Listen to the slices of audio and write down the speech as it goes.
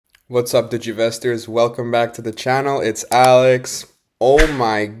What's up, Digivestors? Welcome back to the channel. It's Alex. Oh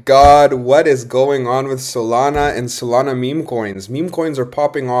my god, what is going on with Solana and Solana meme coins? Meme coins are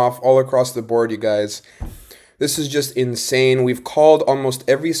popping off all across the board, you guys. This is just insane. We've called almost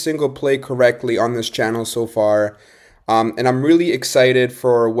every single play correctly on this channel so far. And I'm really excited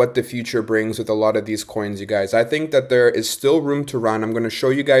for what the future brings with a lot of these coins, you guys. I think that there is still room to run. I'm going to show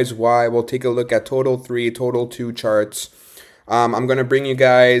you guys why. We'll take a look at total 3, total 2 charts. I'm going to bring you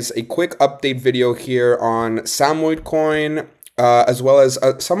guys a quick update video here on Samo coin, as well as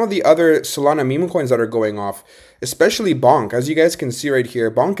some of the other Solana meme coins that are going off, especially Bonk. As you guys can see right here,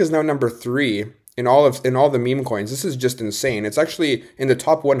 Bonk is now number 3 in all the meme coins. This is just insane. It's actually in the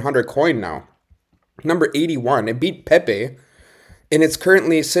top 100 coin now. Number 81. It beat Pepe, and it's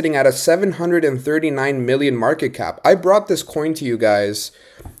currently sitting at a 739 million market cap. I brought this coin to you guys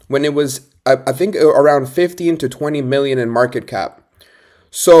when it was I think around 15 to 20 million in market cap.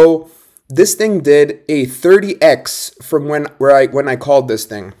 So this thing did a 30x from when I called this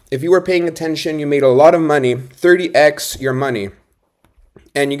thing. If you were paying attention, you made a lot of money, 30x your money.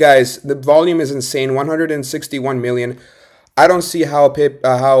 And you guys, the volume is insane, 161 million. I don't see how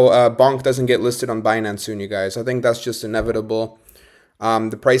Bonk doesn't get listed on Binance soon, you guys. I think that's just inevitable.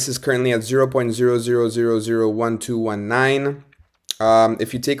 The price is currently at 0.00001219.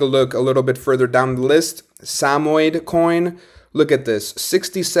 If you take a look a little bit further down the list, Samo coin, look at this,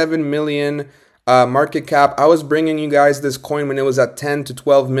 67 million market cap. I was bringing you guys this coin when it was at 10 to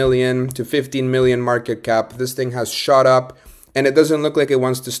 12 million to 15 million market cap. This thing has shot up, and it doesn't look like it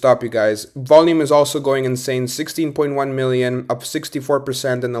wants to stop, you guys. Volume is also going insane, 16.1 million, up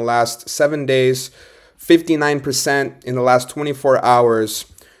 64% in the last 7 days, 59% in the last 24 hours.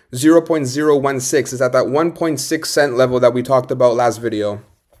 0.016 is at that 1.6 cent level that we talked about last video.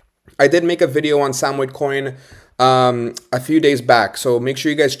 I did make a video on Samo coin a few days back, so make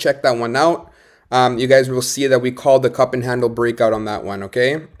sure you guys check that one out. You guys will see that we called the cup and handle breakout on that one,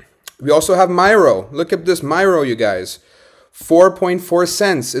 okay? We also have Myro. Look at this Myro, you guys. 4.4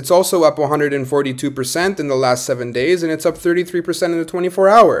 cents. It's also up 142% in the last 7 days, and it's up 33% in the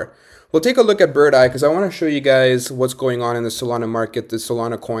 24-hour. We'll take a look at Bird Eye because I want to show you guys what's going on in the Solana market, the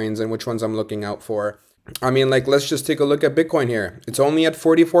Solana coins, and which ones I'm looking out for. I mean, like, let's just take a look at Bitcoin here. It's only at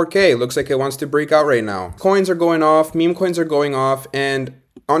 44K. Looks like it wants to break out right now. Coins are going off, meme coins are going off, and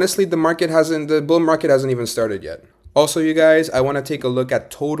honestly, the bull market hasn't even started yet. Also, you guys, I want to take a look at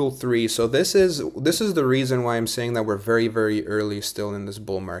total 3. So this is the reason why I'm saying that we're very, very early still in this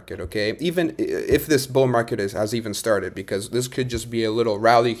bull market, okay? Even if this bull market has even started, because this could just be a little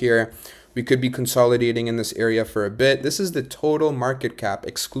rally here. We could be consolidating in this area for a bit. This is the total market cap,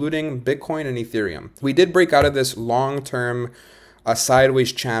 excluding Bitcoin and Ethereum. We did break out of this long-term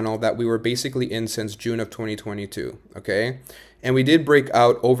sideways channel that we were basically in since June of 2022, okay? And we did break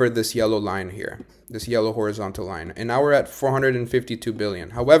out over this yellow line here, this yellow horizontal line. And now we're at 452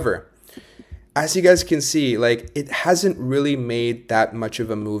 billion. However, as you guys can see, like, it hasn't really made that much of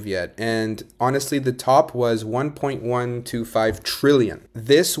a move yet. And honestly, the top was 1.125 trillion.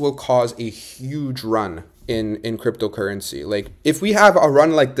 This will cause a huge run in cryptocurrency. Like, if we have a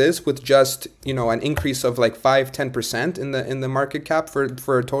run like this with just, you know, an increase of like 5-10% in the market cap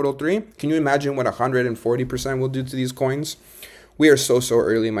for a total 3, can you imagine what 140% will do to these coins? We are so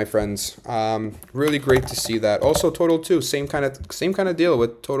early, my friends. Really great to see that. Also, total 2, same kind of deal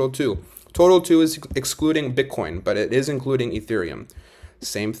with total 2. Total 2 is excluding Bitcoin, but it is including Ethereum.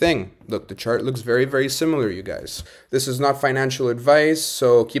 Same thing. Look, the chart looks very, very similar, you guys. This is not financial advice,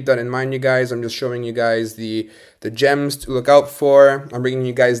 so keep that in mind, you guys. I'm just showing you guys the gems to look out for. I'm bringing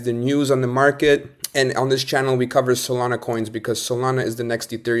you guys the news on the market. And on this channel, we cover Solana coins because Solana is the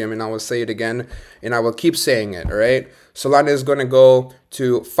next Ethereum, and I will say it again, and I will keep saying it, all right? Solana is going to go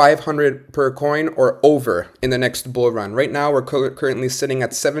to 500 per coin or over in the next bull run. Right now, we're currently sitting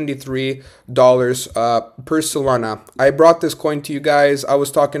at $73 per Solana. I brought this coin to you guys. I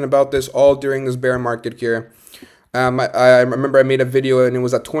was talking about this all during this bear market here. I remember I made a video, and it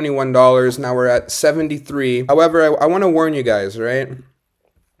was at $21. Now we're at $73. However, I want to warn you guys, right?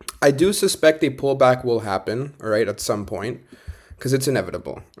 I do suspect a pullback will happen, all right, at some point, because it's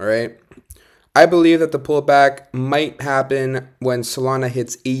inevitable, all right? I believe that the pullback might happen when Solana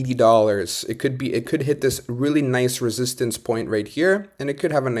hits $80. It could hit this really nice resistance point right here, and it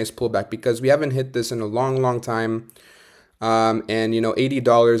could have a nice pullback because we haven't hit this in a long time. And, you know,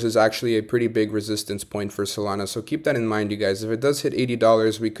 $80 is actually a pretty big resistance point for Solana. So keep that in mind, you guys. If it does hit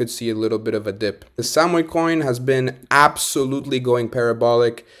 $80, we could see a little bit of a dip. The Samo coin has been absolutely going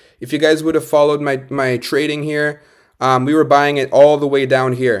parabolic. If you guys would have followed my trading here, we were buying it all the way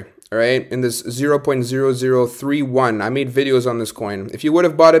down here. all right, in this 0.0031. I made videos on this coin. If you would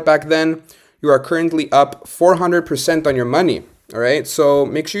have bought it back then, you are currently up 400% on your money. All right, so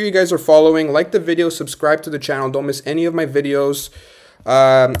make sure you guys are following, like the video, subscribe to the channel. Don't miss any of my videos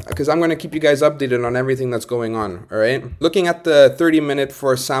because I'm going to keep you guys updated on everything that's going on. All right, looking at the 30-minute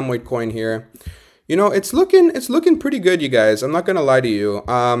for Samo coin here, you know, it's looking pretty good, you guys. I'm not going to lie to you.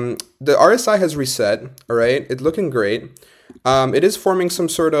 The RSI has reset. All right, it's looking great. It is forming some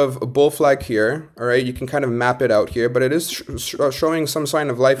sort of bull flag here. All right, you can kind of map it out here, but it is showing some sign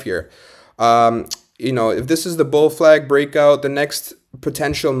of life here. You know, if this is the bull flag breakout, the next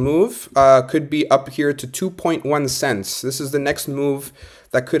potential move could be up here to 2.1 cents. This is the next move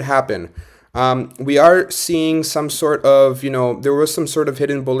that could happen. We are seeing some sort of, you know, there was some sort of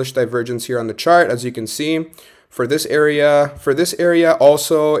hidden bullish divergence here on the chart, as you can see. For this area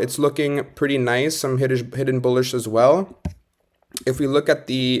also, it's looking pretty nice, some hidden bullish as well. If we look at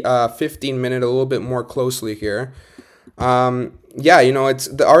the 15-minute a little bit more closely here, yeah, you know, it's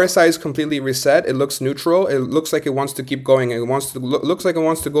the RSI is completely reset. It looks neutral. It looks like it wants to keep going. It wants to looks like it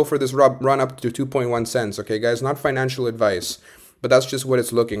wants to go for this run up to 2.1 cents. Okay, guys, not financial advice, but that's just what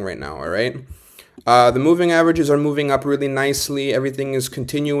it's looking right now. All right. The moving averages are moving up really nicely. Everything is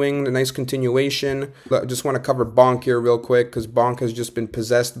continuing, the nice continuation. I just want to cover Bonk here real quick because Bonk has just been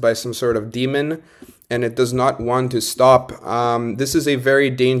possessed by some sort of demon and it does not want to stop. This is a very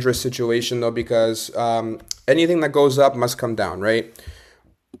dangerous situation though, because anything that goes up must come down, right?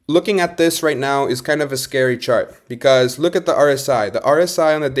 Looking at this right now is kind of a scary chart because look at the RSI. The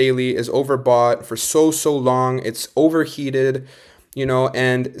RSI on the daily is overbought for so long. It's overheated, you know,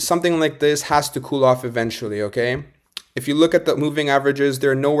 and something like this has to cool off eventually, okay? If you look at the moving averages,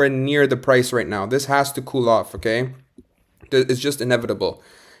 they're nowhere near the price right now. This has to cool off, okay? It's just inevitable.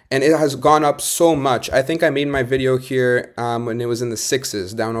 And it has gone up so much. I think I made my video here when it was in the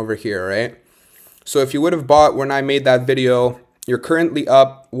 6s down over here, right? So if you would have bought when I made that video, you're currently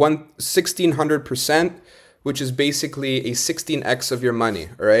up 1,600%, which is basically a 16x of your money,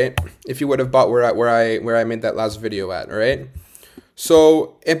 all right? If you would have bought where I made that last video at, all right?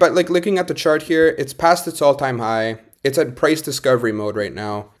 So, but like looking at the chart here, it's past its all-time high. It's at price discovery mode right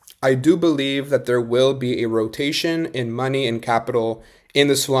now. I do believe that there will be a rotation in money and capital in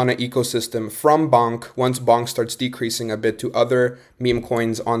the Solana ecosystem from Bonk once Bonk starts decreasing a bit to other meme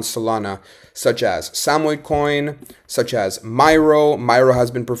coins on Solana, such as Samo coin, such as Myro. Myro has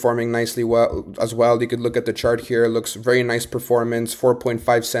been performing nicely well as well. You could look at the chart here. It looks very nice performance,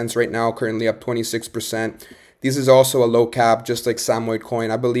 4.5 cents right now, currently up 26%. This is also a low cap, just like Samo coin.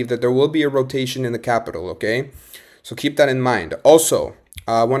 I believe that there will be a rotation in the capital, okay? So keep that in mind. Also,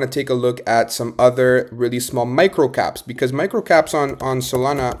 I want to take a look at some other really small micro caps because micro caps on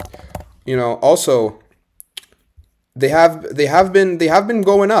Solana, you know, also they have been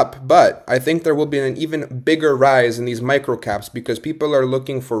going up, but I think there will be an even bigger rise in these micro caps because people are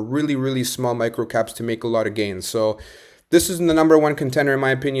looking for really small micro caps to make a lot of gains. So this is the #1 contender in my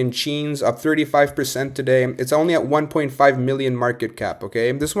opinion. Cheens up 35% today. It's only at 1.5 million market cap.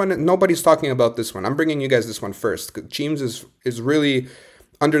 Okay, this one nobody's talking about this one. I'm bringing you guys this one first. Cheens is really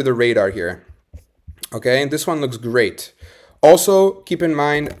under the radar here. Okay, and this one looks great. Also, keep in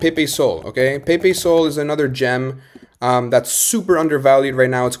mind Pepe Sol. Okay, Pepe Sol is another gem that's super undervalued right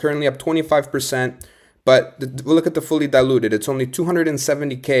now. It's currently up 25%. But look at the fully diluted. It's only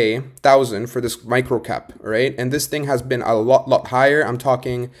 270,000 for this micro cap, right? And this thing has been a lot higher. I'm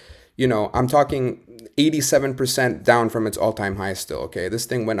talking, you know, I'm talking 87% down from its all-time high still, okay? This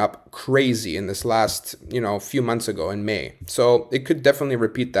thing went up crazy in this last, you know, few months ago in May. So it could definitely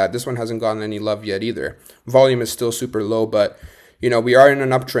repeat that. This one hasn't gotten any love yet either. Volume is still super low, but you know, we are in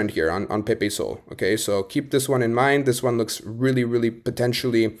an uptrend here on Pepe Sol, okay? So keep this one in mind. This one looks really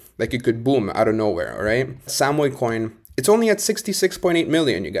potentially like it could boom out of nowhere, all right? Samo coin, it's only at 66.8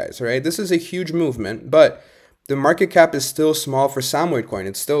 million, you guys, all right? This is a huge movement, but the market cap is still small for Samo coin.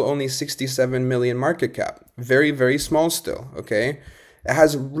 It's still only 67 million market cap. Very small still, okay? It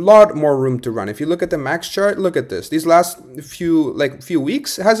has a lot more room to run. If you look at the max chart, look at this. These last few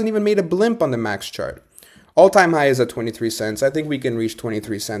weeks, it hasn't even made a blimp on the max chart. All-time high is at 23 cents. I think we can reach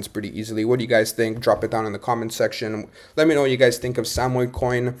 23 cents pretty easily. What do you guys think? Drop it down in the comment section. Let me know what you guys think of Samo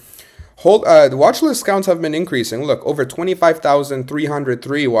coin. The watch list counts have been increasing. Look, over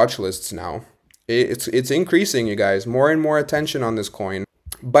 25,303 watch lists now. It's increasing, you guys. More and more attention on this coin.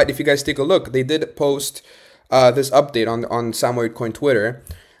 But if you guys take a look, they did post this update on Samo coin Twitter.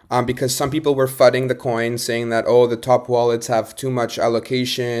 because some people were fudding the coin, saying that, oh, the top wallets have too much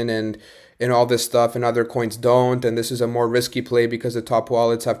allocation and all this stuff, and other coins don't, and this is a more risky play because the top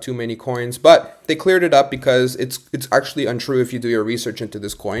wallets have too many coins. But they cleared it up because it's actually untrue if you do your research into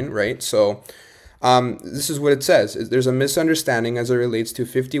this coin, right? So this is what it says. There's a misunderstanding as it relates to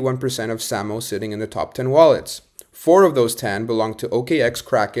 51% of Samo sitting in the top 10 wallets. 4 of those 10 belong to OKX,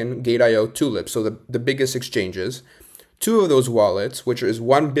 Kraken, Gate.io, Tulip, so the biggest exchanges. 2 of those wallets, which is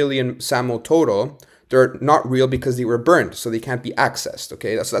 1 billion Samo total, they're not real because they were burned, so they can't be accessed,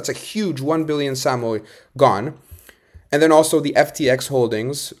 okay? That's a huge 1 billion Samo gone. And then also the FTX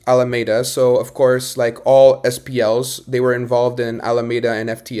holdings, Alameda. So of course, like all SPLs, they were involved in Alameda and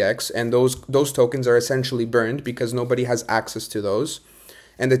FTX, and those tokens are essentially burned because nobody has access to those.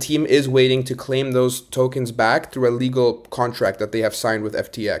 And the team is waiting to claim those tokens back through a legal contract that they have signed with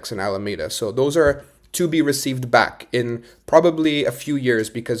FTX and Alameda. So those are to be received back in probably a few years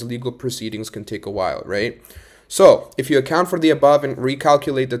because legal proceedings can take a while, right? So if you account for the above and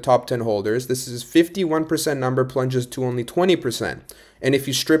recalculate the top 10 holders, this is 51% number plunges to only 20%. And if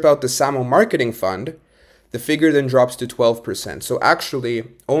you strip out the Samo marketing fund, the figure then drops to 12%. So actually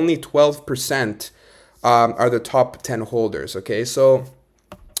only 12% are the top 10 holders, okay? So,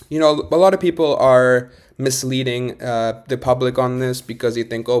 you know, a lot of people are misleading the public on this because they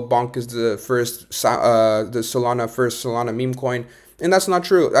think, oh, Bonk is the first, the first Solana meme coin. And that's not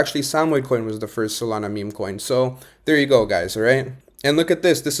true. Actually, Samoid coin was the first Solana meme coin. So there you go, guys, all right? And look at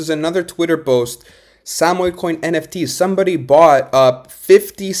this. This is another Twitter post. Samoid coin NFTs. Somebody bought up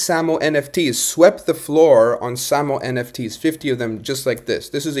 50 Samo NFTs, swept the floor on Samo NFTs, 50 of them just like this.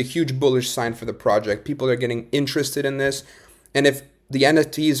 This is a huge bullish sign for the project. People are getting interested in this. And if the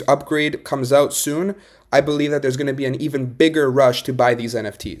NFTs upgrade comes out soon, I believe that there's going to be an even bigger rush to buy these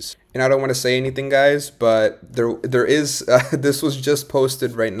NFTs. And I don't want to say anything, guys, but there is, this was just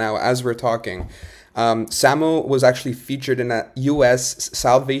posted right now as we're talking. Samo was actually featured in a US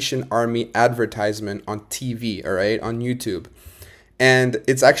Salvation Army advertisement on TV, all right, on YouTube. And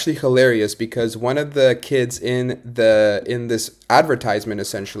it's actually hilarious because one of the kids in this advertisement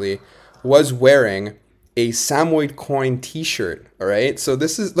essentially was wearing a Samoid coin t-shirt, all right? So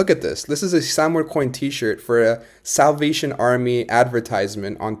this is, look at this. This is a Samoid coin t-shirt for a Salvation Army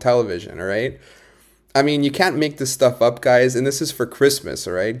advertisement on television, all right? I mean, you can't make this stuff up, guys, and this is for Christmas,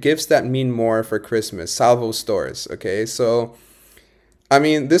 all right? Gifts that mean more for Christmas, Salvo stores, okay? So, I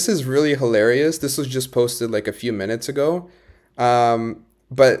mean, this is really hilarious. This was just posted like a few minutes ago.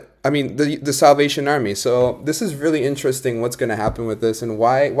 But I mean, the Salvation Army. So this is really interesting what's going to happen with this, and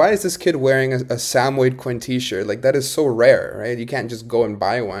why is this kid wearing a Samoid coin t-shirt? Like, that is so rare, right? You can't just go and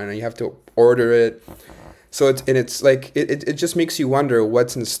buy one, and you have to order it. So it's like, it just makes you wonder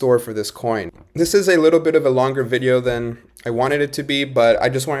what's in store for this coin. This is a little bit of a longer video than I wanted it to be, but I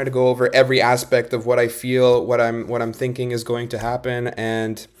just wanted to go over every aspect of what I feel, what I'm thinking is going to happen.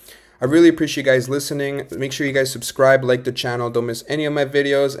 And I really appreciate you guys listening. Make sure you guys subscribe, like the channel, don't miss any of my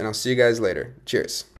videos, and I'll see you guys later. Cheers.